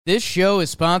This show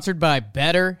is sponsored by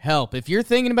BetterHelp. If you're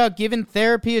thinking about giving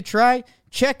therapy a try,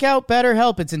 check out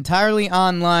BetterHelp. It's entirely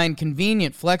online,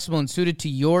 convenient, flexible, and suited to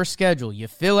your schedule. You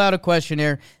fill out a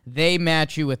questionnaire, they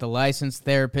match you with a licensed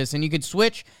therapist, and you can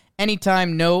switch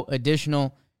anytime, no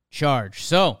additional charge.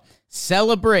 So,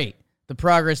 celebrate the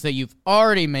progress that you've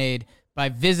already made by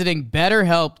visiting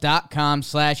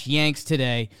betterhelp.com/Yanks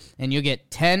today, and you'll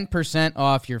get 10%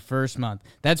 off your first month.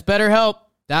 That's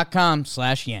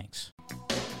betterhelp.com/Yanks.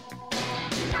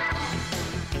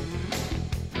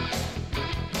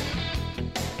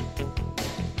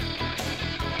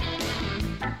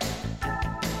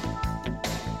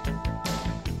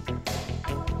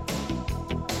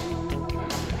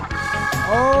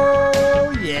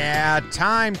 Oh, yeah.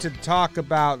 Time to talk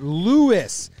about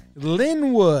Louis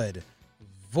Linwood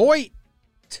Voit,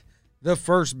 the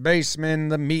first baseman,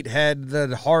 the meathead,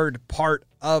 the hard part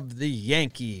of the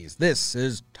Yankees. This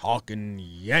is Talking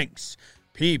Yanks.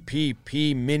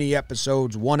 PPP mini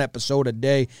episodes, one episode a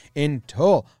day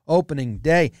until opening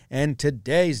day. And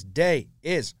today's day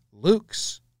is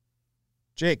Luke's.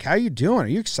 Jake, how you doing? Are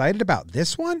you excited about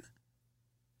this one?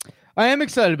 I am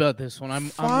excited about this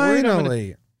one.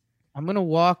 Finally. I'm going to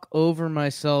walk over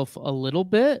myself a little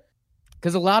bit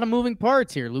because a lot of moving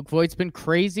parts here. Luke Voigt's been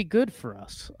crazy good for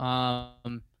us.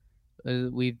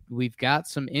 We've got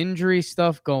some injury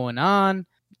stuff going on.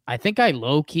 I think I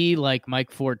low-key like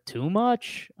Mike Ford too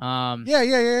much.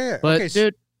 Yeah. But, okay,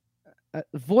 dude,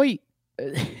 Voit,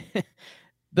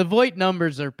 the Voit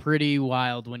numbers are pretty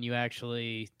wild when you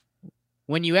actually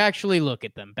look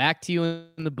at them. Back to you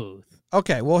in the booth.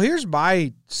 Okay, well, here's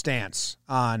my stance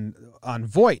on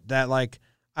Voit. That, like,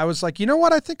 I was like, you know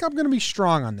what? I think I'm going to be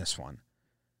strong on this one.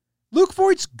 Luke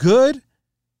Voigt's good,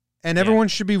 and everyone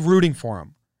should be rooting for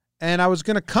him. And I was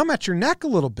going to come at your neck a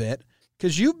little bit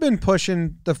because you've been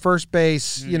pushing the first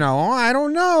base, I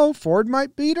don't know. Ford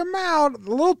might beat him out. A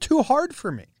little too hard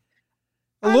for me.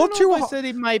 I said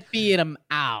he might beat him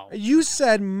out. You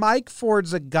said Mike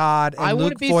Ford's a god, and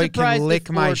Luke Voit can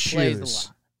lick my shoes.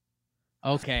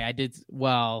 Okay, I did.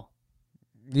 Well,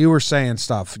 you were saying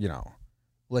stuff,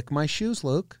 lick my shoes,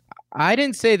 Luke. I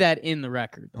didn't say that in the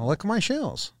record. I'll lick my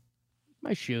shoes.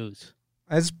 My shoes.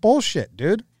 That's bullshit,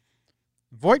 dude.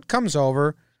 Voit comes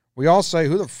over. We all say,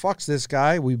 who the fuck's this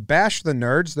guy? We bash the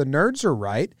nerds. The nerds are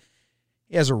right.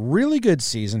 He has a really good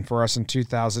season for us in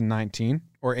 2019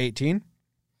 or 18.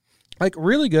 Like,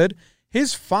 really good.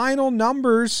 His final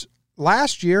numbers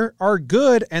last year are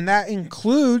good, and that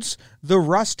includes the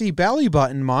rusty belly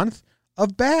button month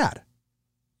of bad.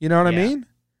 You know what I mean?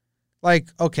 Like,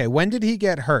 okay, when did he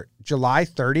get hurt? July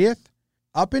 30th?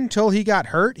 Up until he got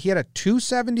hurt, he had a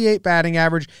 278 batting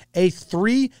average, a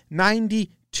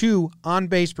 392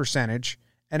 on-base percentage,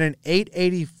 and an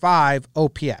 885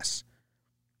 OPS.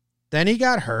 Then he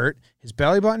got hurt, his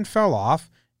belly button fell off,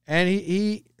 and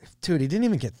he didn't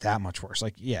even get that much worse.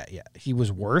 Like, he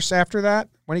was worse after that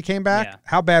when he came back. Yeah.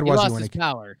 How bad was he when he came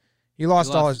back? He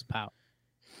lost all his power.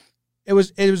 It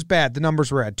was bad. The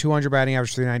numbers were at 200 batting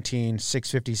average, 319,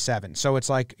 657. So it's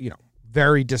like,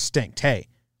 very distinct. Hey,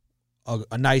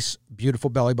 a nice, beautiful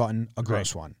belly button, a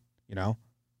gross one,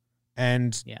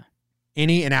 And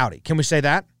innie and outie. Can we say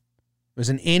that? It was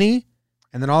an innie,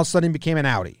 and then all of a sudden he became an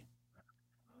outie.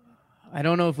 I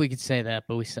don't know if we could say that,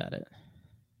 but we said it.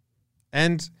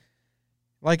 And,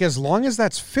 like, as long as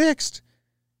that's fixed,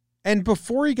 and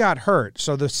before he got hurt,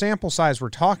 so the sample size we're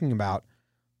talking about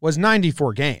was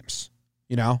 94 games,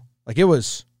 Like, it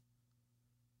was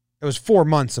 4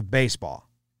 months of baseball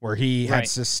where he had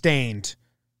sustained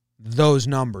those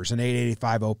numbers, an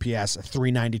 885 OPS, a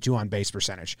 392 on base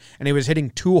percentage. And he was hitting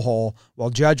two-hole while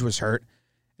Judge was hurt.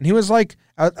 And he was like,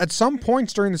 at some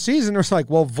points during the season, it was like,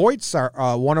 well, Voigt's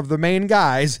one of the main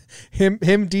guys, him,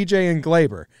 DJ, and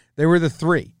Glaber. They were the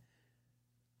three.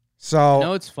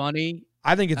 So, it's funny.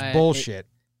 I think it's bullshit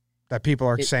that people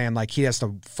are saying, like, he has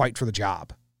to fight for the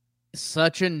job.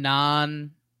 Such a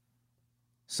non-stat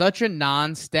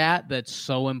that's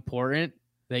so important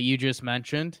that you just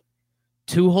mentioned.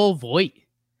 Two-hole Voit.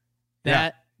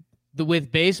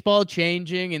 With baseball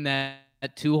changing and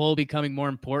that two-hole becoming more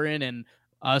important and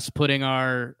us putting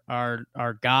our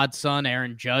godson,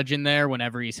 Aaron Judge, in there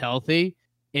whenever he's healthy,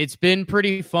 it's been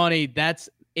pretty funny. That's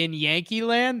in Yankee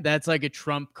land, that's like a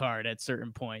trump card at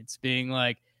certain points, being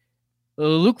like,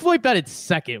 Luke Voit batted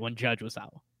second when Judge was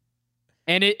out.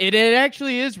 And it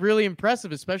actually is really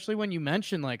impressive, especially when you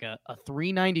mention like a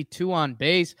 392 on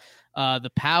base.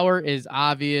 The power is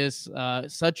obvious.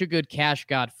 Such a good cash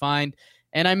god find.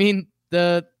 And I mean,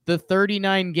 the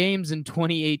 39 games in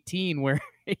 2018 where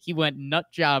he went nut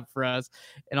job for us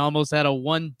and almost had a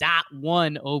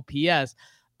 1.1 OPS.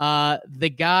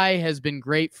 The guy has been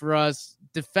great for us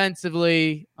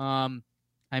defensively.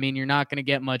 I mean, you're not going to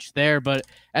get much there, but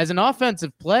as an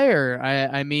offensive player,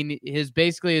 I mean, his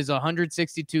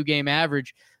 162 game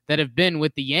average that have been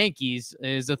with the Yankees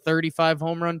is a 35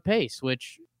 home run pace,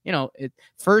 which,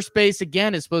 first base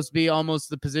again is supposed to be almost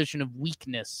the position of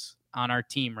weakness on our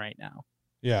team right now.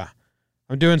 Yeah.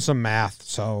 I'm doing some math,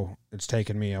 so it's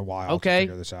taken me a while to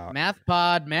figure this out. Math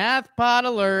pod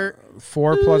alert.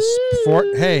 4 plus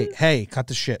 4. Hey, cut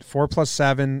the shit. 4 plus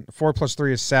 7. 4 plus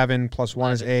 3 is 7. Plus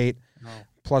 1 is 8. No.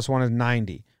 Plus 1 is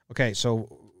 90. Okay,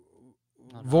 so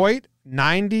Voit,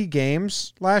 90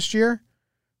 games last year.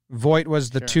 Voit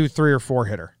was the 2, 3, or 4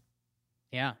 hitter.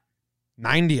 Yeah.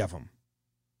 90 of them.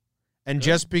 And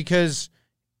just because,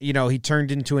 he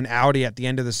turned into an Audi at the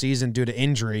end of the season due to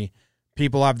injury,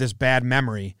 people have this bad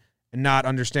memory and not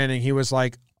understanding he was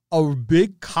like a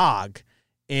big cog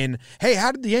in, hey,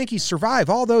 how did the Yankees survive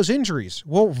all those injuries?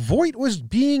 Well, Voit was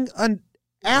being an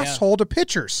asshole to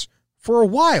pitchers for a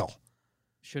while.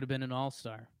 Should have been an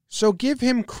all-star. So give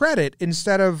him credit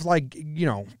instead of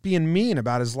being mean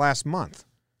about his last month.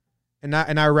 And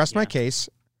I rest my case,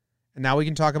 and now we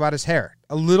can talk about his hair.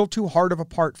 A little too hard of a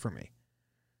part for me.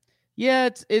 Yeah,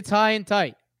 it's high and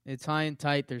tight. It's high and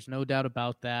tight. There's no doubt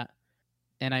about that.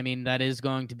 And I mean, that is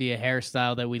going to be a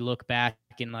hairstyle that we look back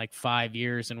in 5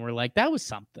 years and we're like, that was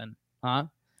something, huh?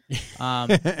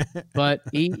 But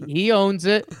he owns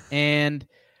it. And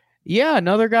yeah,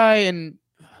 another guy, and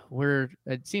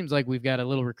it seems like we've got a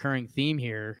little recurring theme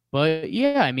here. But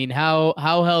yeah, I mean, how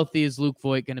healthy is Luke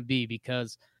Voit going to be?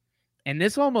 Because, and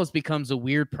this almost becomes a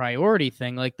weird priority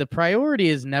thing. The priority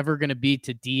is never going to be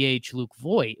to DH Luke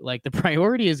Voit. The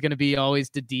priority is going to be always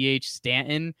to DH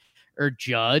Stanton or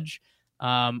Judge.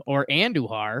 Or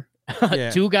Andujar,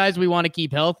 two guys we want to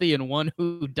keep healthy and one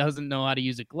who doesn't know how to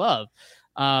use a glove.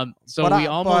 So we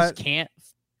almost can't.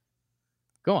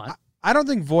 Go on. I don't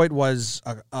think Voit was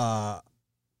a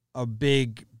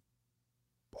big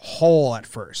hole at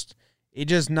first. He's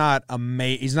just not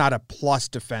he's not a plus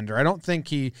defender. I don't think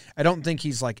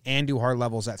he's like Andujar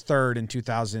levels at third in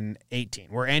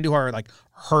 2018, where Andujar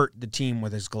hurt the team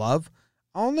with his glove.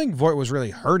 I don't think Voit was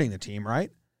really hurting the team, right?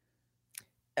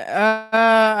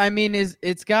 I mean,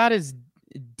 it's got his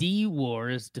D WAR,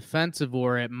 his defensive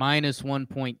WAR at minus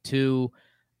 1.2.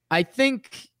 I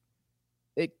think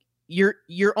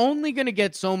you're only going to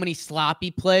get so many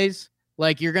sloppy plays.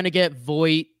 You're going to get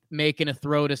Voit making a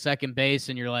throw to second base,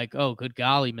 and you're like, oh, good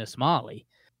golly, Miss Molly.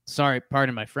 Sorry,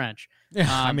 pardon my French. Yeah,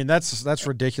 I mean, that's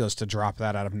ridiculous to drop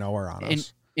that out of nowhere on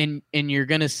us. And you're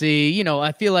going to see,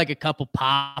 I feel like a couple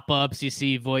pop-ups. You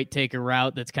see Voit take a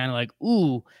route that's kind of like,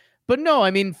 ooh. But no,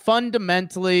 I mean,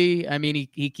 fundamentally,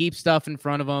 he keeps stuff in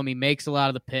front of him. He makes a lot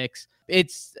of the picks.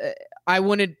 It's I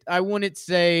wouldn't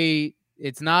say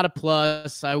it's not a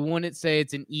plus. I wouldn't say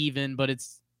it's an even, but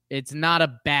it's not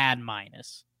a bad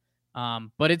minus.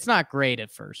 But it's not great at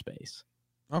first base.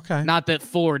 Okay. Not that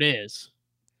Ford is.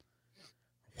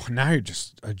 Well, now you're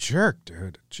just a jerk,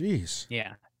 dude. Jeez.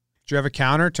 Yeah. Do you have a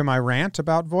counter to my rant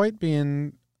about Voit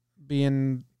being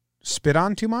spit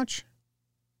on too much?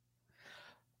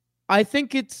 I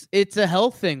think it's a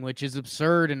health thing, which is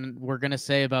absurd, and we're going to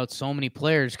say about so many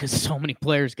players because so many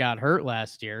players got hurt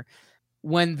last year.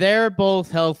 When they're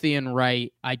both healthy and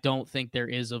right, I don't think there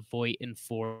is a Voit and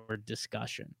Ford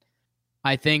discussion.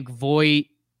 I think Voit,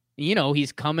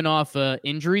 he's coming off an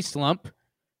injury slump.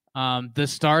 The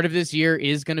start of this year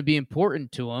is going to be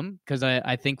important to him because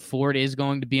I think Ford is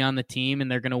going to be on the team, and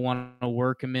they're going to want to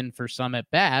work him in for some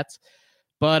at-bats.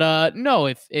 But no,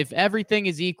 if everything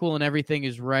is equal and everything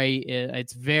is right,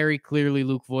 it's very clearly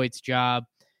Luke Voit's job,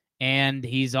 and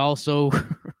he's also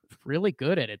really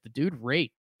good at it. The dude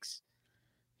rakes.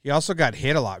 He also got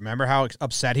hit a lot. Remember how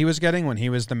upset he was getting when he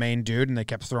was the main dude and they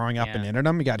kept throwing up and in at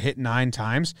him? He got hit 9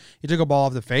 times. He took a ball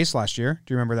off the face last year.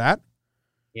 Do you remember that?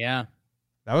 Yeah.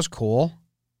 That was cool.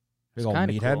 Big old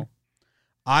meathead. Cool.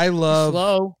 I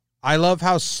love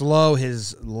how slow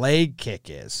his leg kick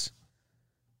is.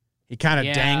 He kind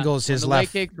of dangles his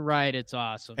left. Leg kick right, it's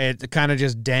awesome. It kind of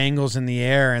just dangles in the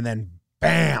air and then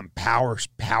bam, power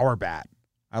bat.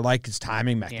 I like his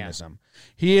timing mechanism.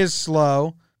 Yeah. He is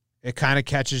slow. It kind of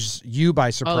catches you by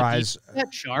surprise.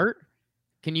 That chart?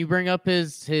 Can you bring up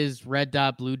his red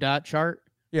dot, blue dot chart?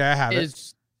 Yeah, I have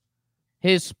it.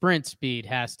 His sprint speed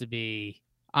has to be,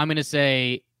 I'm going to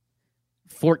say,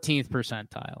 14th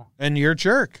percentile. And you're a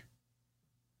jerk.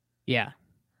 Yeah.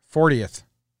 40th.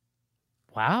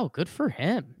 Wow, good for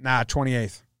him. Nah,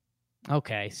 28th.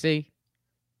 Okay, see?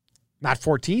 Not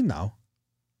 14, though.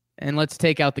 And let's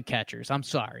take out the catchers. I'm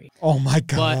sorry. Oh, my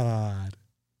God.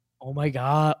 Oh, my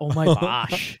God. Oh, my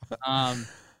gosh.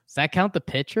 Does that count the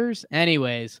pitchers?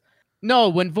 Anyways, no,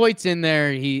 when Voigt's in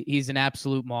there, he's an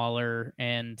absolute mauler,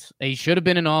 and he should have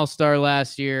been an all-star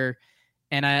last year.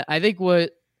 And I think when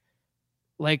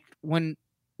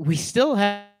we still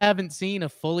haven't seen a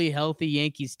fully healthy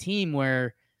Yankees team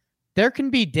where there can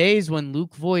be days when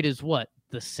Luke Voigt is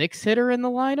the sixth hitter in the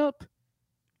lineup?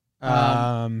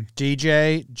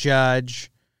 DJ,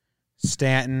 Judge,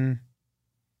 Stanton,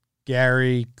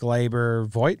 Gary, Glaber,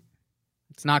 Voigt.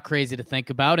 It's not crazy to think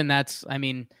about, and that's, I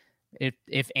mean,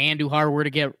 if Andujar were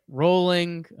to get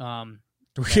rolling,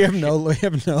 we have no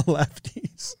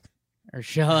lefties. Or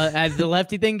the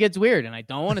lefty thing gets weird, and I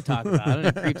don't want to talk about it.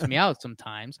 It creeps me out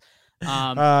sometimes.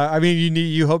 I mean,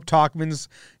 you hope Tauchman's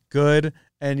good,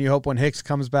 and you hope when Hicks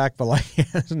comes back, but he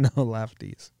has no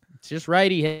lefties. It's just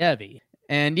righty heavy.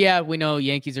 And yeah, we know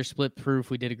Yankees are split proof.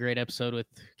 We did a great episode with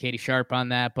Katie Sharp on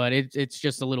that, but it's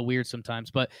just a little weird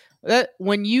sometimes. But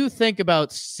when you think about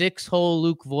 6-hole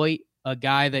Luke Voigt, a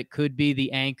guy that could be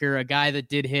the anchor, a guy that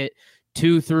did hit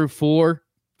 2 through 4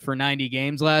 for 90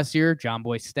 games last year, John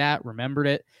Boy stat, remembered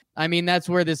it. I mean, that's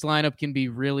where this lineup can be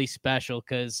really special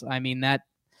because, I mean, that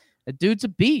dude's a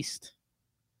beast.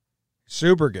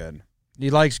 Super good. He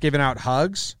likes giving out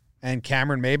hugs, and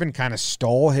Cameron Maybin kind of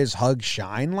stole his hug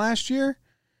shine last year.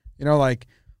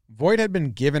 Voigt had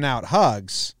been giving out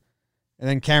hugs, and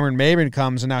then Cameron Maybin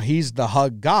comes, and now he's the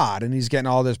hug god, and he's getting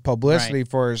all this publicity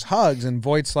for his hugs, and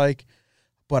Voigt's like,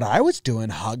 but I was doing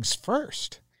hugs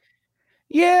first.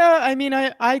 Yeah, I mean,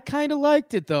 I kind of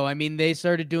liked it, though. I mean, they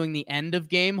started doing the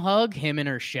end-of-game hug. Him and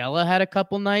Urshela had a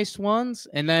couple nice ones,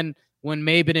 and then when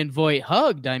Maybin and Voigt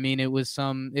hugged, I mean,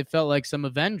 it felt like some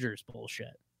Avengers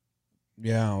bullshit.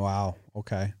 Yeah, wow.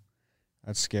 Okay.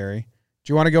 That's scary.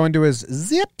 Do you want to go into his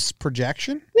Zips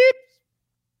projection? Zips.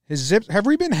 His Zips. Have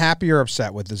we been happy or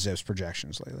upset with the Zips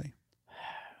projections lately?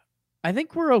 I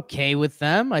think we're okay with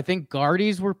them. I think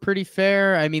Guardies were pretty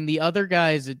fair. I mean, the other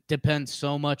guys, it depends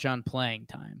so much on playing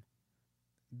time.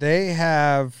 They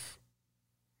have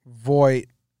Voigt.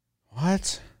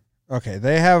 What? Okay,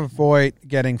 they have Voigt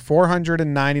getting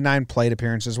 499 plate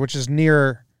appearances, which is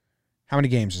near. How many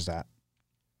games is that?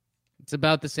 It's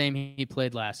about the same he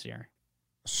played last year.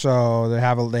 So they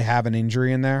have an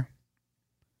injury in there,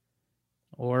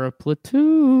 or a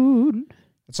platoon.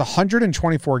 It's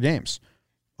 124 games.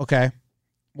 Okay,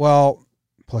 well,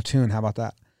 platoon. How about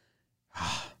that?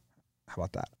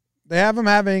 They have him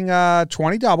having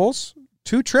 20 doubles,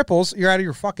 2 triples. You're out of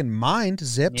your fucking mind,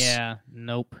 Zips. Yeah,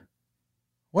 nope.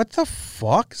 What the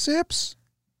fuck, Zips?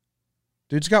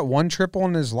 Dude's got 1 triple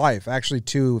in his life. Actually,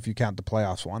 2 if you count the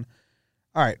playoffs one.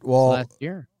 All right, well. Last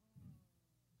year.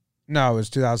 No, it was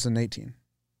 2018.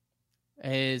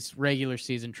 His regular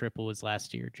season triple was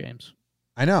last year, James.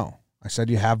 I know. I said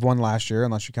you have 1 last year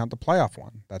unless you count the playoff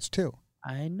one. That's 2.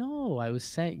 I know. I was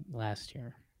saying last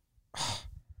year.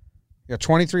 Yeah,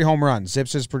 23 home runs.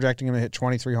 Zips is projecting him to hit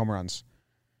 23 home runs.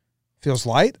 Feels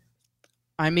light?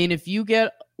 I mean, if you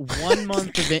get 1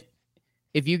 month of it,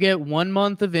 if you get 1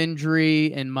 month of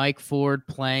injury and Mike Ford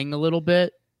playing a little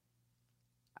bit,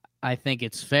 I think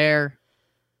it's fair.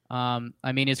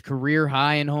 I mean, his career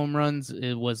high in home runs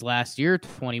it was last year,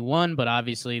 21, but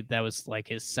obviously that was like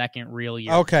his second real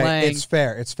year. Okay, playing. It's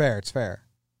fair.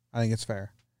 I think it's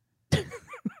fair.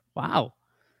 Wow.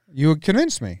 You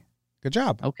convinced me. Good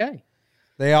job. Okay.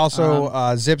 They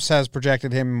also, Zips has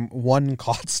projected him 1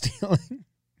 caught stealing.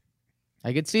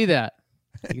 I could see that.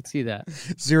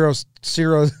 Zero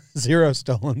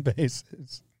stolen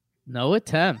bases. No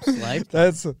attempts. Like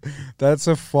that's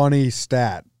a funny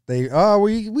stat.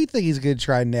 We think he's going to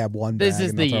try and nab 1 bag. This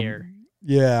is the year.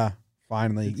 Yeah,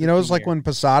 finally. It was like when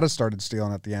Posada started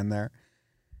stealing at the end there.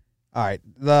 All right,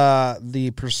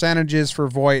 the percentages for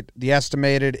Voigt, the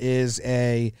estimated is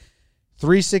a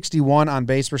 361 on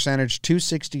base percentage,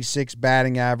 266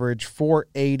 batting average,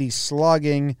 480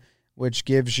 slugging, which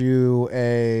gives you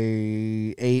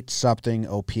a 8-something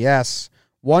OPS,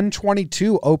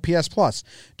 122 OPS plus.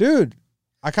 Dude,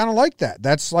 I kind of like that.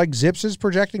 That's like Zips is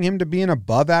projecting him to be an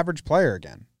above-average player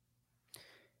again.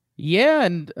 Yeah,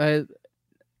 and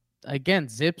again,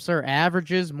 Zips are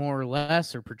averages more or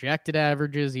less, or projected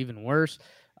averages, even worse.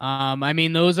 I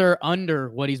mean, those are under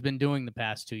what he's been doing the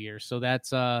past 2 years. So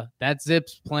that's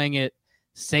Zips playing it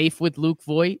safe with Luke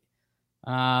Voigt.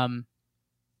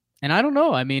 And I don't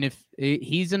know. I mean, if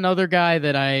he's another guy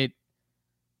that I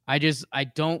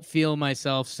don't feel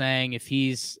myself saying if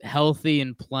he's healthy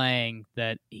and playing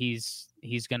that he's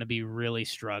going to be really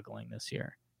struggling this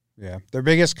year. Yeah. Their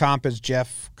biggest comp is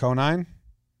Jeff Conine.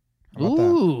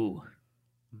 Ooh.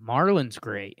 Marlins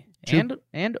great.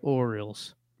 And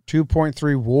Orioles.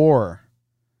 2.3 WAR.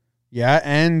 Yeah,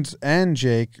 and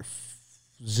Jake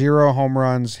 0 home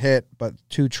runs hit, but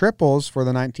 2 triples for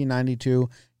the 1992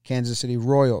 Kansas City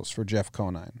Royals for Jeff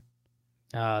Conine.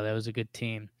 Oh, that was a good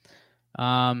team.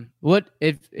 What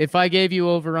if I gave you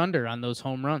over under on those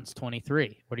home runs,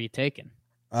 23? What are you taking?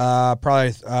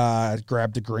 Probably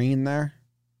grab the green there.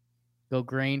 Go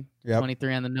green. Yep.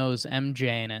 23 on the nose.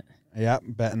 MJ in it. Yep,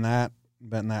 betting that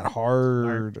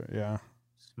hard. Smart. Yeah.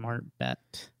 Smart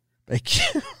bet.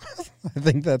 Thank you. I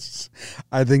think that's.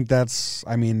 I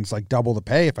mean, it's like double the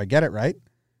pay if I get it right.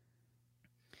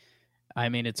 I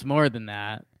mean, it's more than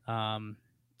that.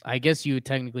 I guess you would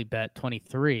technically bet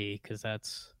 23 because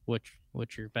that's what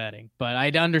you're betting. But I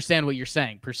understand what you're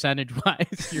saying. Percentage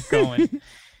wise,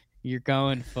 you're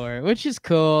going for it, which is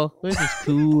cool.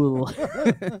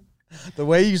 The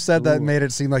way you said that made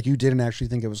it seem like you didn't actually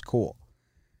think it was cool.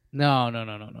 No.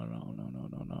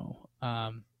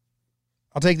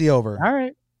 I'll take the over. All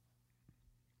right.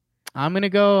 I'm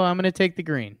gonna take the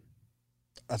green.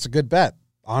 That's a good bet,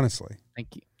 honestly.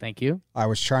 Thank you. I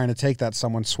was trying to take that.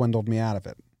 Someone swindled me out of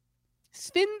it.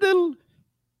 Swindle.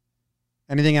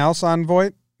 Anything else on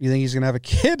Voit? You think he's gonna have a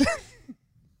kid?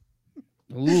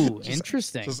 Ooh,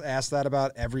 interesting. Just ask that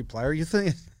about every player. You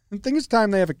think it's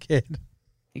time they have a kid?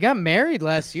 He got married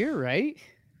last year, right?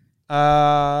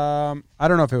 I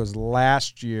don't know if it was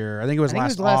last year. I think it was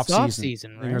last off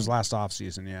season. Right? I think it was last off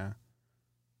season. Yeah.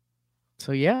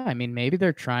 So yeah, I mean, maybe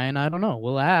they're trying. I don't know.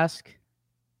 We'll ask.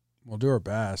 We'll do our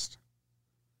best.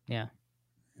 Yeah.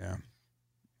 Yeah.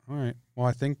 All right. Well,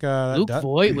 I think Luke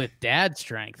Voit with dad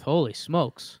strength. Holy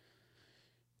smokes!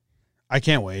 I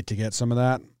can't wait to get some of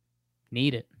that.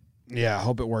 Need it. Yeah, I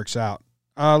hope it works out.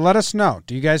 Let us know.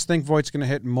 Do you guys think Voigt's going to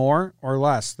hit more or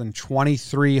less than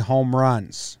 23 home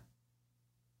runs?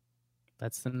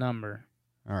 That's the number.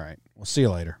 All right. We'll see you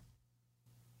later.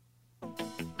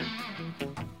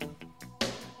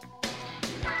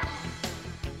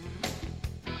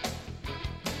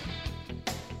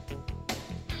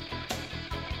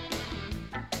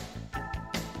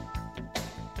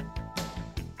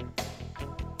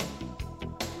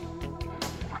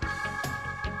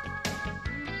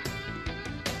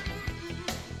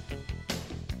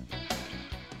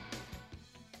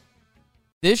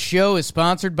 This show is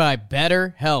sponsored by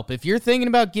BetterHelp. If you're thinking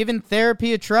about giving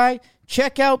therapy a try,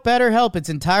 check out BetterHelp. It's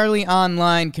entirely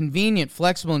online, convenient,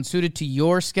 flexible, and suited to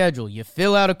your schedule. You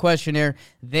fill out a questionnaire,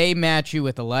 they match you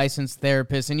with a licensed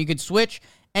therapist, and you can switch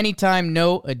anytime,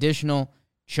 no additional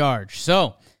charge.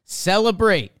 So,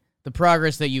 celebrate the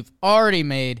progress that you've already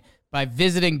made by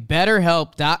visiting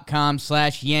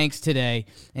BetterHelp.com/Yanks today,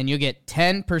 and you'll get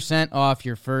 10% off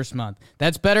your first month.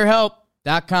 That's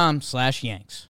BetterHelp.com/Yanks.